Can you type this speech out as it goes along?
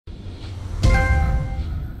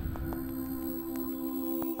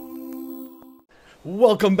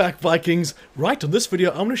Welcome back, Vikings. Right, on this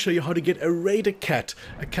video I'm going to show you how to get a raider cat.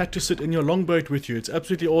 A cat to sit in your longboat with you. It's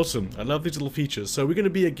absolutely awesome. I love these little features. So we're going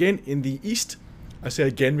to be again in the east. I say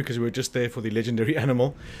again because we were just there for the legendary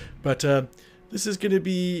animal. But this is going to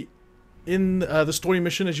be in the story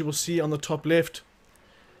mission, as you will see on the top left.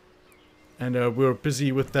 And we're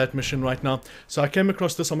busy with that mission right now. So I came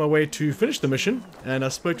across this on my way to finish the mission. And I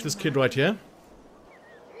spoke to this kid right here.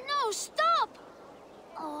 No, stop!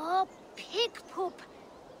 Oh, pig poop.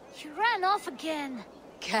 He ran off again.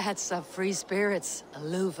 Cats are free spirits,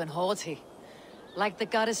 aloof and haughty. Like the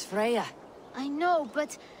goddess Freyja. I know,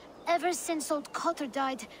 but ever since old Cotter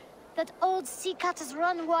died, that old sea cat has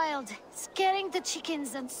run wild, scaring the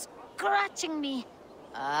chickens and scratching me.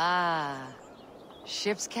 Ah.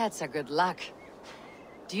 Ship's cats are good luck.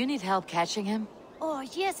 Do you need help catching him? Oh,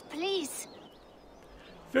 yes, please.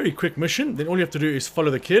 Very quick mission. Then all you have to do is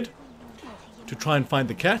follow the kid to try and find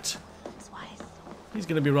the cat. He's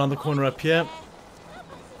going to be around the corner up here.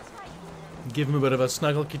 Give him a bit of a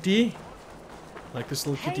snuggle kitty. Like this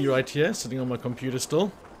little kitty right here, sitting on my computer still.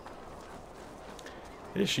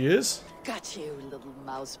 There she is. Got you, little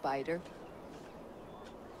mouse spider.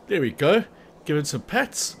 There we go. Give it some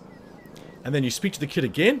pats. And then you speak to the kid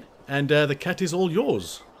again, and the cat is all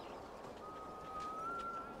yours.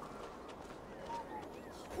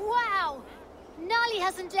 Wow! Nolly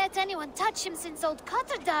hasn't let anyone touch him since old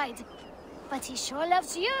Cotter died. But he sure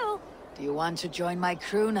loves you. Do you want to join my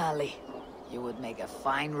crew, Nolly? You would make a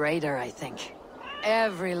fine raider, I think.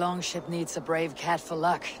 Every longship needs a brave cat for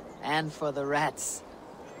luck, and for the rats.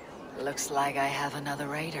 Looks like I have another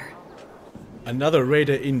raider. Another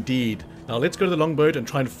raider indeed. Now let's go to the longboat and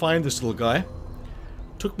try and find this little guy.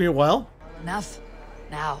 Took me a while. Enough.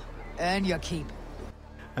 Now, earn your keep.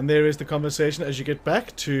 And there is the conversation as you get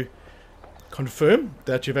back to confirm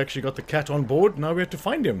that you've actually got the cat on board. Now we have to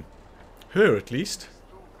find him. Her, at least.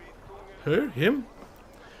 Her? Him?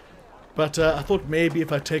 But I thought maybe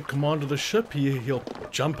if I take command of the ship, he'll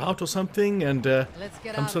jump out or something and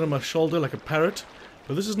come sit on my shoulder like a parrot.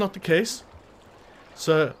 But this is not the case.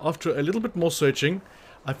 So after a little bit more searching,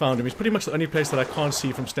 I found him. He's pretty much the only place that I can't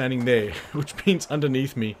see from standing there, which means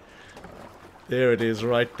underneath me. There it is,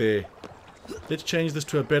 right there. Let's change this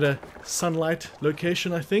to a better sunlight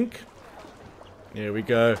location, I think. There we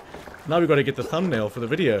go. Now we've got to get the thumbnail for the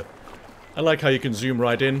video. I like how you can zoom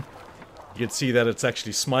right in. You can see that it's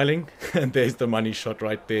actually smiling. And there's the money shot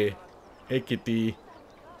right there. Hey kitty.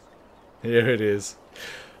 Here it is.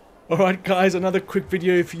 Alright guys, another quick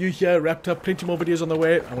video for you here. Wrapped up, plenty more videos on the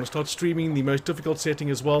way. I want to start streaming the most difficult setting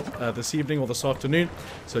as well this evening or this afternoon.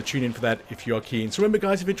 So tune in for that if you are keen. So remember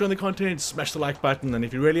guys, if you're enjoying the content, smash the like button. And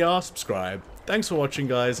if you really are, subscribe. Thanks for watching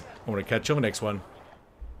guys. I want to catch you on the next one.